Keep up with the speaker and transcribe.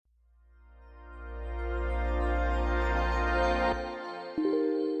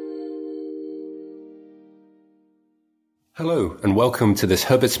Hello, and welcome to this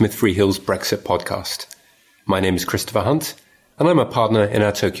Herbert Smith Freehill's Brexit podcast. My name is Christopher Hunt, and I'm a partner in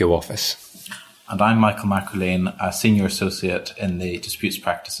our Tokyo office. And I'm Michael McErlaine, a senior associate in the disputes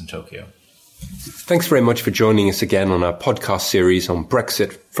practice in Tokyo. Thanks very much for joining us again on our podcast series on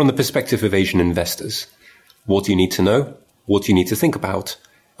Brexit from the perspective of Asian investors. What do you need to know? What do you need to think about?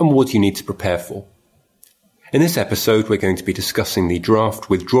 And what do you need to prepare for? In this episode, we're going to be discussing the draft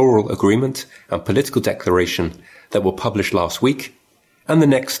withdrawal agreement and political declaration that were published last week, and the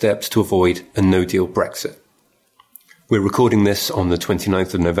next steps to avoid a no-deal Brexit. We're recording this on the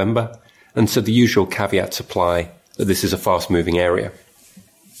 29th of November, and so the usual caveats apply that this is a fast-moving area.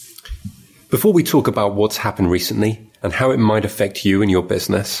 Before we talk about what's happened recently and how it might affect you and your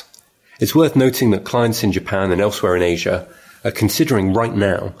business, it's worth noting that clients in Japan and elsewhere in Asia are considering right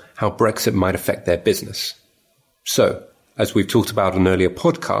now how Brexit might affect their business. So, as we've talked about in earlier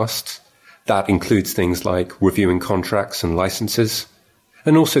podcasts, that includes things like reviewing contracts and licenses,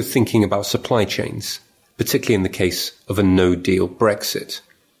 and also thinking about supply chains, particularly in the case of a no-deal Brexit.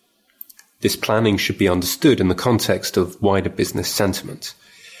 This planning should be understood in the context of wider business sentiment.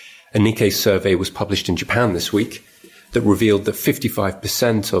 A Nikkei survey was published in Japan this week that revealed that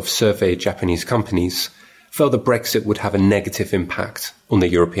 55% of surveyed Japanese companies felt that Brexit would have a negative impact on their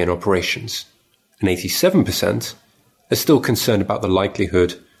European operations, and 87% are still concerned about the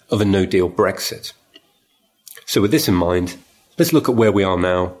likelihood of a no-deal Brexit. So with this in mind, let's look at where we are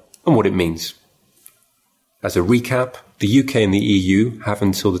now and what it means. As a recap, the UK and the EU have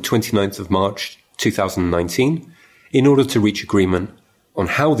until the 29th of March 2019 in order to reach agreement on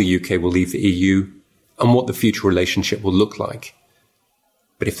how the UK will leave the EU and what the future relationship will look like.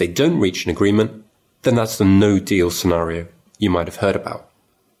 But if they don't reach an agreement, then that's the no-deal scenario you might have heard about.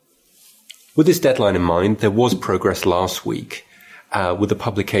 With this deadline in mind, there was progress last week with the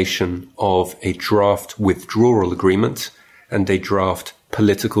publication of a draft withdrawal agreement and a draft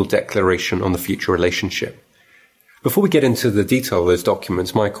political declaration on the future relationship. Before we get into the detail of those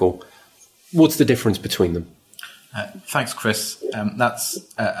documents, Michael, what's the difference between them? Thanks, Chris. That's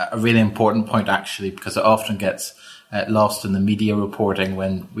a really important point, actually, because it often gets lost in the media reporting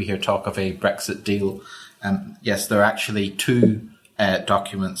when we hear talk of a Brexit deal. Yes, there are actually two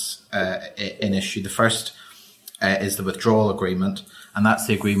documents in issue. The first is the withdrawal agreement, and that's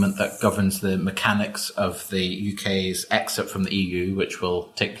the agreement that governs the mechanics of the UK's exit from the EU, which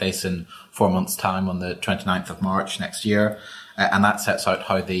will take place in 4 months' time on the 29th of March next year. And that sets out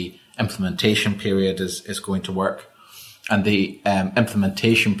how the implementation period is going to work. And the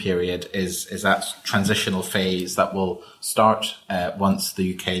implementation period is that transitional phase that will start once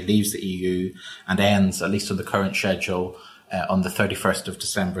the UK leaves the EU and ends, at least on the current schedule, on the 31st of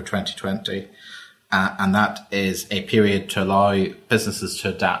December 2020. And that is a period to allow businesses to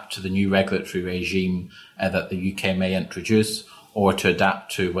adapt to the new regulatory regime that the UK may introduce, or to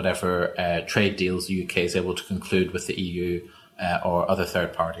adapt to whatever trade deals the UK is able to conclude with the EU or other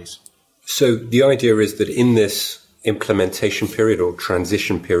third parties. So the idea is that in this implementation period, or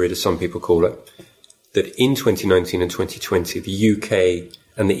transition period as some people call it, that in 2019 and 2020, the UK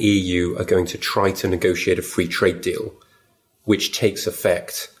and the EU are going to try to negotiate a free trade deal, which takes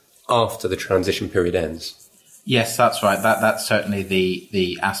effect after the transition period ends. Yes, that's right. That's certainly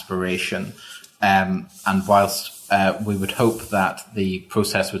the aspiration. And whilst we would hope that the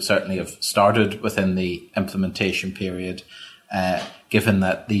process would certainly have started within the implementation period, given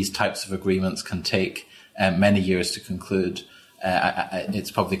that these types of agreements can take many years to conclude,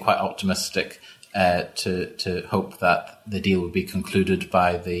 it's probably quite optimistic to hope that the deal will be concluded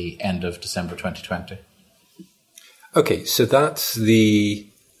by the end of December 2020. Okay, so that's the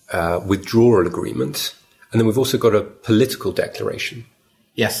withdrawal agreement. And then we've also got a political declaration.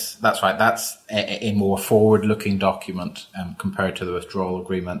 Yes, that's right. That's a more forward-looking document compared to the withdrawal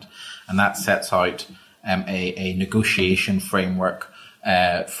agreement. And that sets out a negotiation framework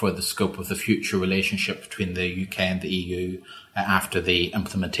for the scope of the future relationship between the UK and the EU after the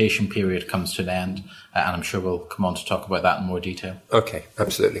implementation period comes to an end. And I'm sure we'll come on to talk about that in more detail. Okay,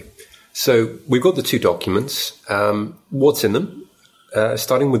 absolutely. So we've got the two documents. What's in them?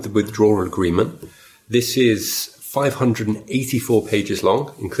 Starting with the withdrawal agreement. This is 584 pages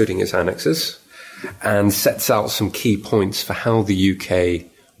long, including its annexes, and sets out some key points for how the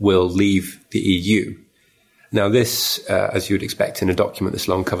UK will leave the EU. Now this, as you would expect in a document this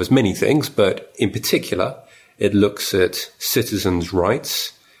long, covers many things, but in particular, it looks at citizens'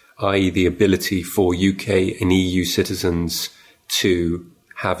 rights, i.e. the ability for UK and EU citizens to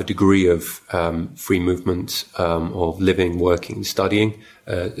have a degree of free movement of living, working, studying,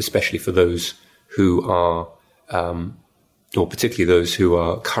 especially for those who are, or particularly those who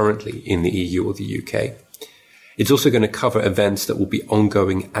are currently in the EU or the UK. It's also going to cover events that will be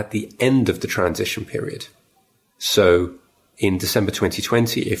ongoing at the end of the transition period. So in December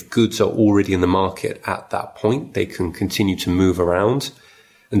 2020, if goods are already in the market at that point, they can continue to move around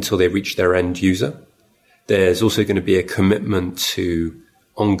until they reach their end user. There's also going to be a commitment to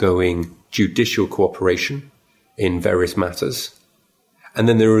ongoing judicial cooperation in various matters. And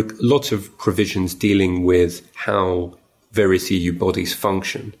then there are lots of provisions dealing with how various EU bodies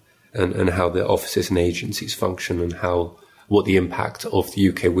function and how the offices and agencies function and what the impact of the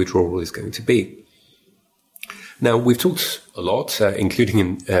UK withdrawal is going to be. Now, we've talked a lot, including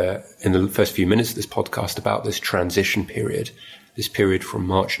in the first few minutes of this podcast, about this transition period, this period from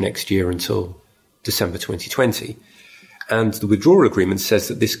March next year until December 2020. And the withdrawal agreement says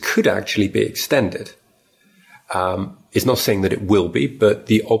that this could actually be extended. It's not saying that it will be, but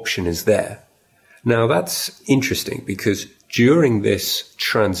the option is there. Now, that's interesting because during this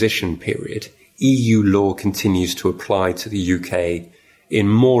transition period, EU law continues to apply to the UK in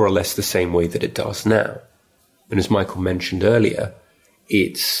more or less the same way that it does now. And as Michael mentioned earlier,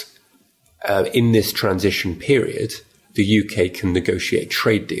 it's in this transition period, the UK can negotiate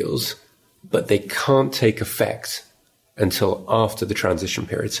trade deals, but they can't take effect until after the transition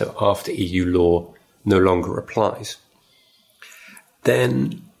period, so after EU law no longer applies.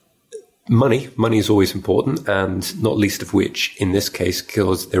 Then money is always important, and not least of which in this case,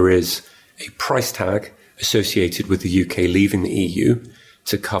 because there is a price tag associated with the UK leaving the EU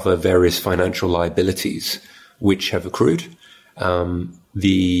to cover various financial liabilities which have accrued.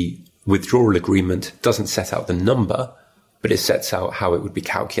 The withdrawal agreement doesn't set out the number, but it sets out how it would be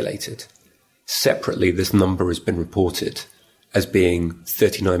calculated. Separately, this number has been reported as being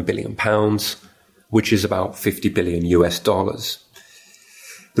 £39 billion, which is about $50 billion US dollars.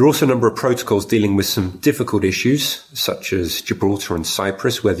 There are also a number of protocols dealing with some difficult issues, such as Gibraltar and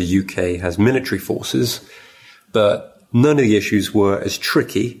Cyprus, where the UK has military forces, but none of the issues were as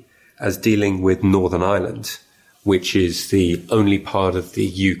tricky as dealing with Northern Ireland, which is the only part of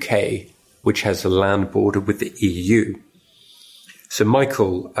the UK which has a land border with the EU. So,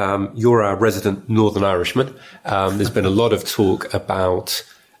 Michael, you're our resident Northern Irishman. There's been a lot of talk about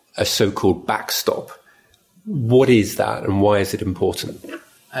a so-called backstop. What is that and why is it important?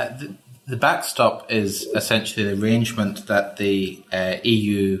 The backstop is essentially the arrangement that the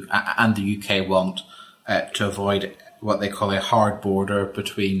EU and the UK want to avoid what they call a hard border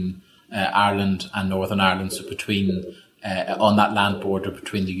between Ireland and Northern Ireland, so between on that land border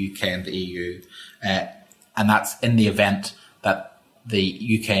between the UK and the EU. And that's in the event that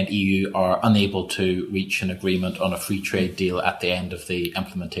the UK and EU are unable to reach an agreement on a free trade deal at the end of the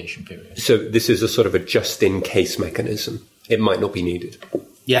implementation period. So this is a sort of a just-in-case mechanism. It might not be needed.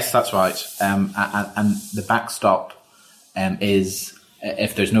 Yes, that's right. And the backstop is,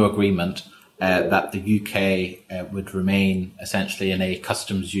 if there's no agreement, that the UK would remain essentially in a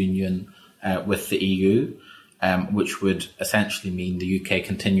customs union with the EU, which would essentially mean the UK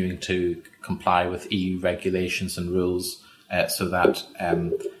continuing to comply with EU regulations and rules so that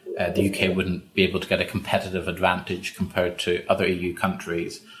the UK wouldn't be able to get a competitive advantage compared to other EU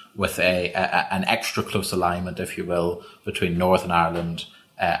countries with an extra close alignment, if you will, between Northern Ireland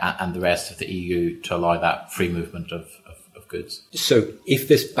and the rest of the EU to allow that free movement of goods. So if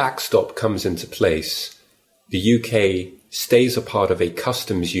this backstop comes into place, the UK stays a part of a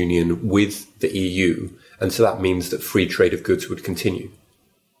customs union with the EU, and so that means that free trade of goods would continue?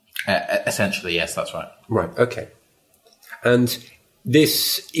 Essentially, yes, that's right. Right, okay. And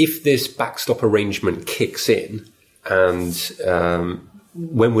if this backstop arrangement kicks in, and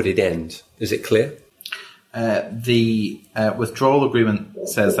when would it end? Is it clear? The withdrawal agreement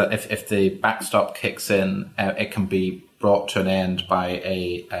says that if the backstop kicks in, it can be brought to an end by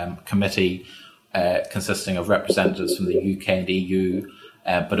a committee consisting of representatives from the UK and EU,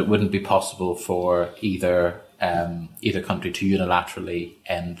 but it wouldn't be possible for either country to unilaterally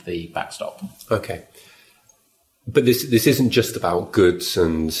end the backstop. Okay. But this isn't just about goods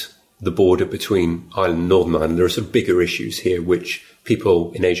and the border between Ireland and Northern Ireland. There are some bigger issues here which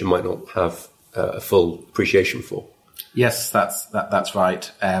people in Asia might not have a full appreciation for. Yes, that's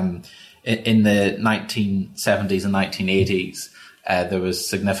right. In the 1970s and 1980s, there was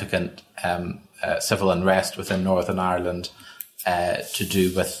significant civil unrest within Northern Ireland to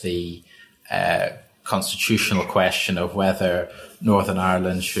do with the constitutional question of whether Northern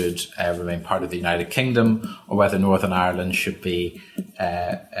Ireland should remain part of the United Kingdom or whether Northern Ireland should be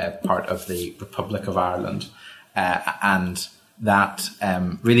part of the Republic of Ireland. And that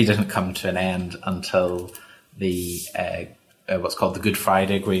really didn't come to an end until the what's called the Good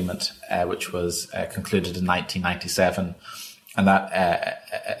Friday Agreement, which was concluded in 1997. And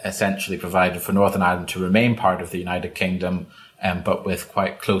that essentially provided for Northern Ireland to remain part of the United Kingdom, but with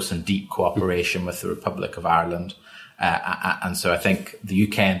quite close and deep cooperation with the Republic of Ireland. And so I think the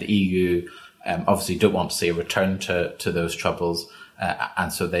UK and the EU obviously don't want to see a return to those troubles.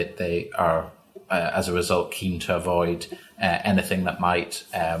 And so they are, as a result, keen to avoid anything that might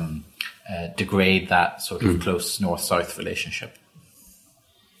degrade that sort of close north-south relationship.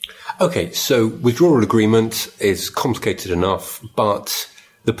 Okay, so withdrawal agreement is complicated enough, but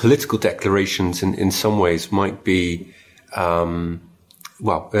the political declarations in some ways might be,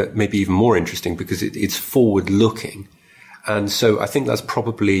 maybe even more interesting because it's forward-looking. And so I think that's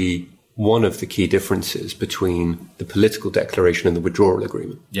probably one of the key differences between the political declaration and the withdrawal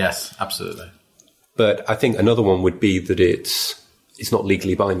agreement. Yes, absolutely. But I think another one would be that it's not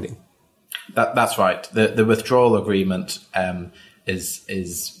legally binding. That's right. The withdrawal agreement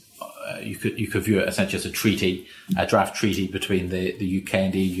is you could view it essentially as a treaty, a draft treaty between the UK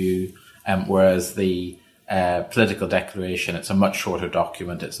and the EU, whereas the political declaration, it's a much shorter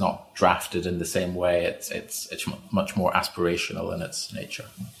document. It's not drafted in the same way. It's much more aspirational in its nature.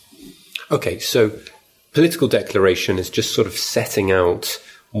 Okay, so political declaration is just sort of setting out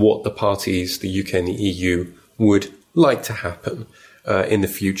what the parties, the UK and the EU, would like to happen in the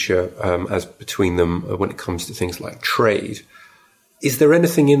future as between them when it comes to things like trade. Is there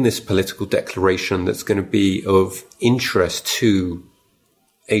anything in this political declaration that's going to be of interest to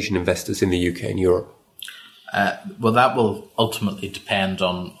Asian investors in the UK and Europe? Well, that will ultimately depend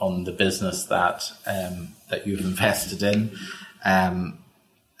on the business that you've invested in.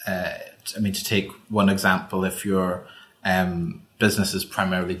 To take one example, if your business is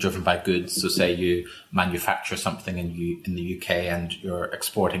primarily driven by goods, so say you manufacture something in the UK and you're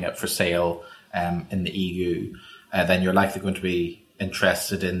exporting it for sale in the EU, then you're likely going to be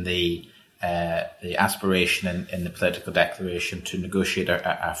interested in the aspiration in the political declaration to negotiate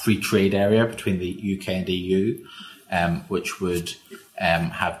a free trade area between the UK and the EU, which would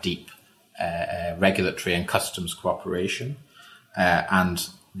have deep regulatory and customs cooperation. And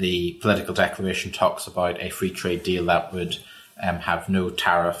the political declaration talks about a free trade deal that would have no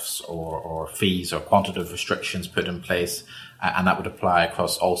tariffs or fees or quantitative restrictions put in place, and that would apply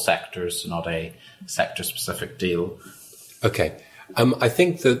across all sectors, not a sector-specific deal. Okay. I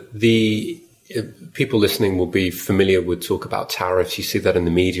think that the people listening will be familiar with talk about tariffs. You see that in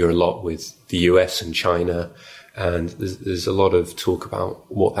the media a lot with the US and China, and there's a lot of talk about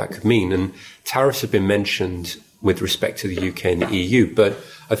what that could mean. And tariffs have been mentioned with respect to the UK and the EU, but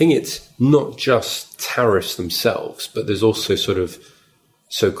I think it's not just tariffs themselves, but there's also sort of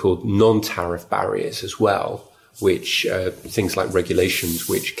so-called non-tariff barriers as well, which things like regulations,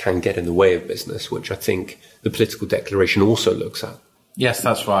 which can get in the way of business, which I think the political declaration also looks at. Yes,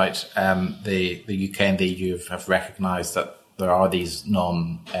 that's right. The UK and the EU have recognised that there are these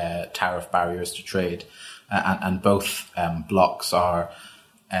non-tariff barriers to trade, and both blocs are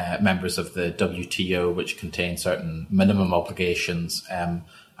members of the WTO, which contain certain minimum obligations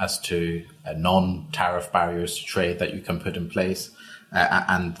as to non-tariff barriers to trade that you can put in place.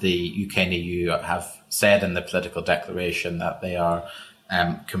 And the UK and EU have said in the political declaration that they are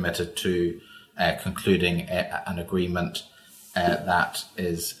committed to concluding an agreement that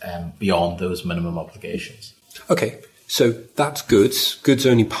is beyond those minimum obligations. Okay, so that's goods. Goods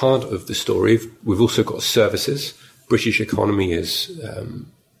only part of the story. We've also got services. British economy is,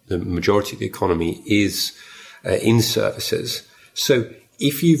 the majority of the economy is in services. So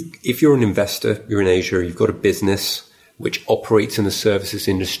if you're an investor, you're in Asia, you've got a business which operates in the services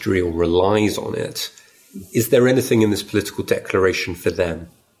industry or relies on it, is there anything in this political declaration for them?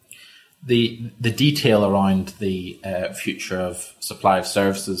 The detail around the future of supply of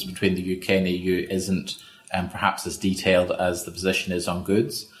services between the UK and the EU isn't perhaps as detailed as the position is on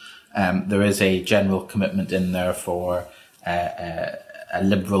goods. There is a general commitment in there for a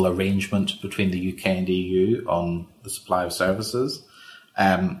liberal arrangement between the UK and the EU on the supply of services.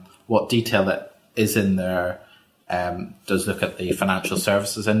 What detail that is in there does look at the financial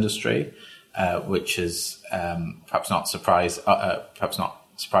services industry, which is perhaps not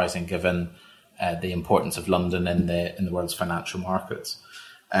surprising given the importance of London in the world's financial markets.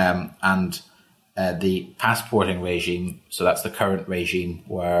 And the passporting regime, so that's the current regime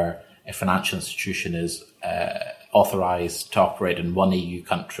where a financial institution is authorised to operate in one EU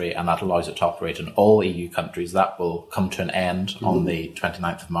country and that allows it to operate in all EU countries, that will come to an end on the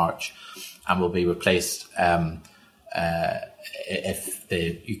 29th of March and will be replaced if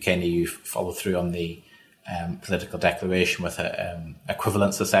the UK and EU follow through on the political declaration with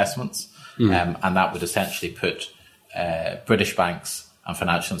equivalence assessments. And that would essentially put British banks and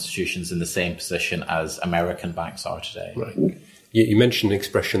financial institutions in the same position as American banks are today. Right. You mentioned an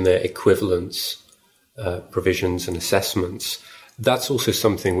expression there, equivalence provisions and assessments. That's also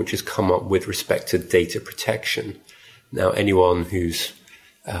something which has come up with respect to data protection. Now, anyone who's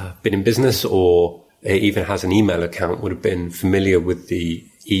been in business or even has an email account would have been familiar with the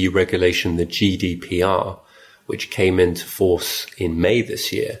EU regulation, the GDPR, which came into force in May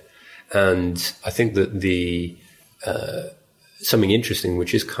this year. And I think that something interesting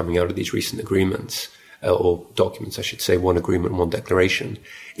which is coming out of these recent agreements, or documents, I should say, one agreement, one declaration,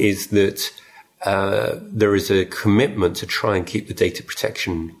 is that there is a commitment to try and keep the data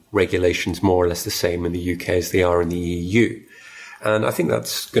protection regulations more or less the same in the UK as they are in the EU. And I think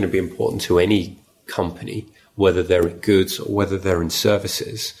that's going to be important to any company, whether they're in goods or whether they're in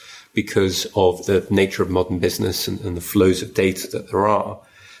services, because of the nature of modern business and the flows of data that there are.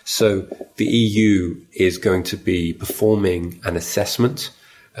 So the EU is going to be performing an assessment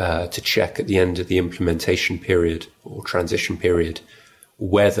to check at the end of the implementation period or transition period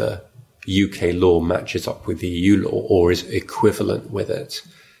whether UK law matches up with the EU law or is equivalent with it.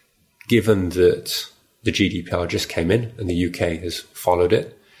 Given that the GDPR just came in and the UK has followed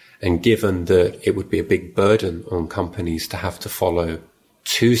it, and given that it would be a big burden on companies to have to follow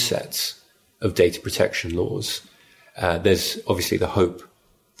two sets of data protection laws, there's obviously the hope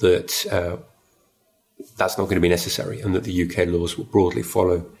that that's not going to be necessary and that the UK laws will broadly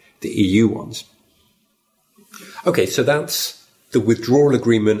follow the EU ones. Okay, so that's the withdrawal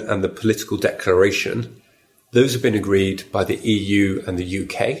agreement and the political declaration. Those have been agreed by the EU and the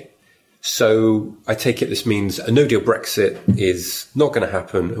UK. So I take it this means a no-deal Brexit is not going to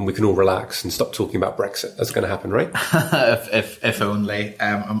happen and we can all relax and stop talking about Brexit. That's going to happen, right? if only.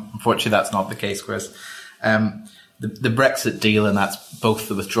 Unfortunately, that's not the case, Chris. The Brexit deal, and that's both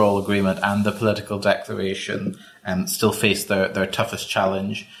the withdrawal agreement and the political declaration, still face their toughest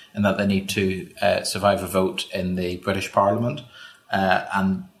challenge in that they need to survive a vote in the British Parliament.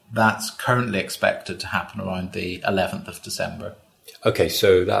 And that's currently expected to happen around the 11th of December. Okay,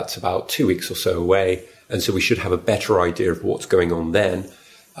 so that's about 2 weeks or so away. And so we should have a better idea of what's going on then.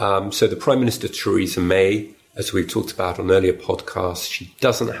 So the Prime Minister, Theresa May, as we've talked about on earlier podcasts, she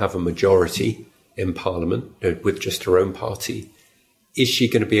doesn't have a majority in Parliament with just her own party. Is she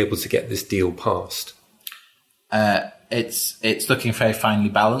going to be able to get this deal passed? It's looking very finely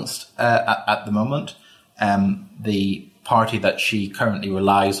balanced at the moment. The party that she currently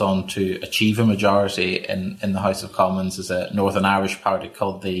relies on to achieve a majority in the House of Commons is a Northern Irish party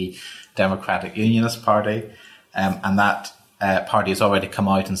called the Democratic Unionist Party. And that party has already come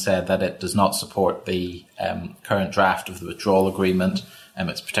out and said that it does not support the current draft of the withdrawal agreement.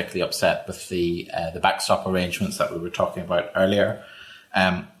 It's particularly upset with the backstop arrangements that we were talking about earlier.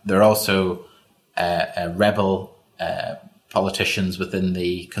 There are also rebel politicians within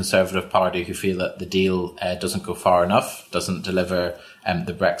the Conservative Party who feel that the deal doesn't go far enough, doesn't deliver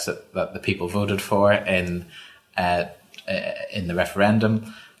the Brexit that the people voted for in the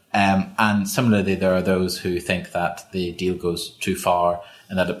referendum. And similarly, there are those who think that the deal goes too far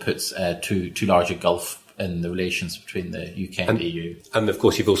and that it puts too large a gulf in the relations between the UK and the EU. And of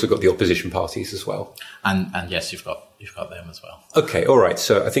course, you've also got the opposition parties as well. And yes, you've got them as well. Okay, all right.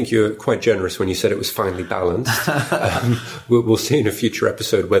 So I think you're quite generous when you said it was finely balanced. We'll see in a future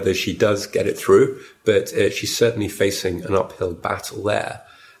episode whether she does get it through, but she's certainly facing an uphill battle there.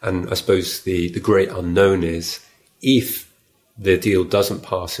 And I suppose the great unknown is if the deal doesn't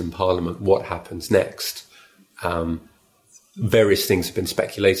pass in Parliament, what happens next? Various things have been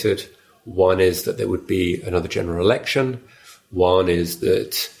speculated. One is that there would be another general election. One is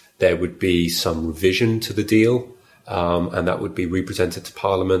that there would be some revision to the deal, and that would be represented to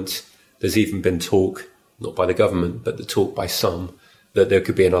Parliament. There's even been talk, not by the government, but the talk by some, that there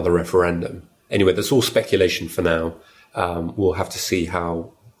could be another referendum. Anyway, that's all speculation for now. We'll have to see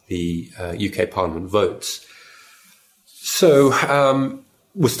how the UK Parliament votes. So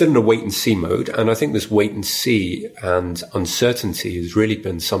we're still in a wait-and-see mode, and I think this wait-and-see and uncertainty has really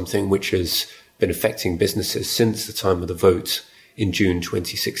been something which has been affecting businesses since the time of the vote in June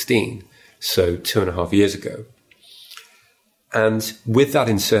 2016, so 2.5 years ago. And with that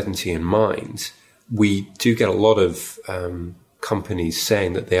uncertainty in mind, we do get a lot of companies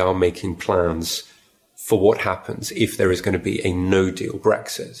saying that they are making plans for what happens if there is going to be a no-deal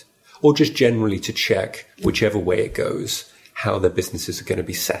Brexit, or just generally to check, whichever way it goes, how their businesses are going to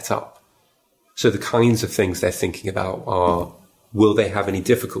be set up. So the kinds of things they're thinking about are, will they have any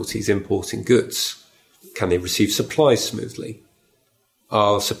difficulties importing goods? Can they receive supplies smoothly?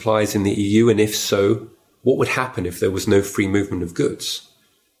 Are supplies in the EU? And if so, what would happen if there was no free movement of goods?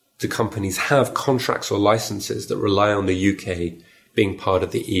 Do companies have contracts or licenses that rely on the UK being part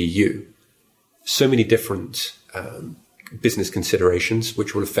of the EU. So many different business considerations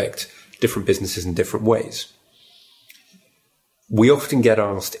which will affect different businesses in different ways. We often get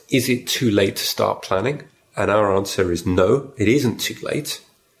asked, is it too late to start planning? And our answer is no, it isn't too late.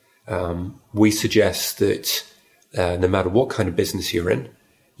 We suggest that no matter what kind of business you're in,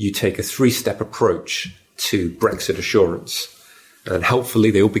 you take a 3-step approach to Brexit assurance. And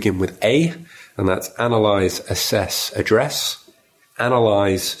helpfully, they all begin with A, and that's analyze, assess, address.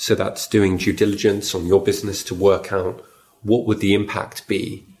 Analyze, so that's doing due diligence on your business to work out what would the impact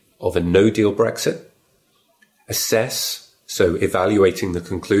be of a no-deal Brexit. Assess, so evaluating the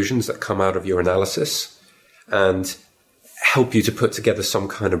conclusions that come out of your analysis, and help you to put together some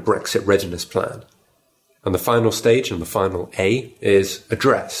kind of Brexit readiness plan. And the final stage, and the final A, is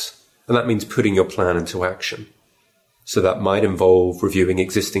address. And that means putting your plan into action. So that might involve reviewing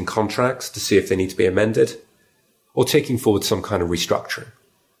existing contracts to see if they need to be amended, or taking forward some kind of restructuring.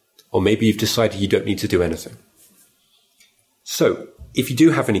 Or maybe you've decided you don't need to do anything. So if you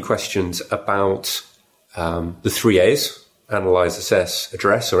do have any questions about the 3 A's, analyze, assess,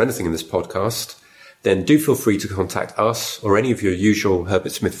 address, or anything in this podcast, then do feel free to contact us or any of your usual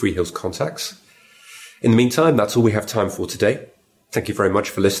Herbert Smith Freehills contacts. In the meantime, that's all we have time for today. Thank you very much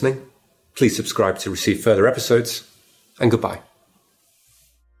for listening. Please subscribe to receive further episodes, and goodbye.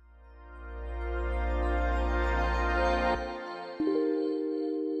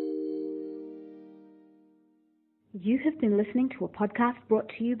 You have been listening to a podcast brought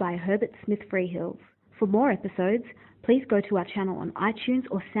to you by Herbert Smith Freehills. For more episodes, please go to our channel on iTunes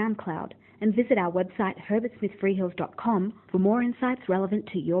or SoundCloud and visit our website herbertsmithfreehills.com for more insights relevant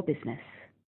to your business.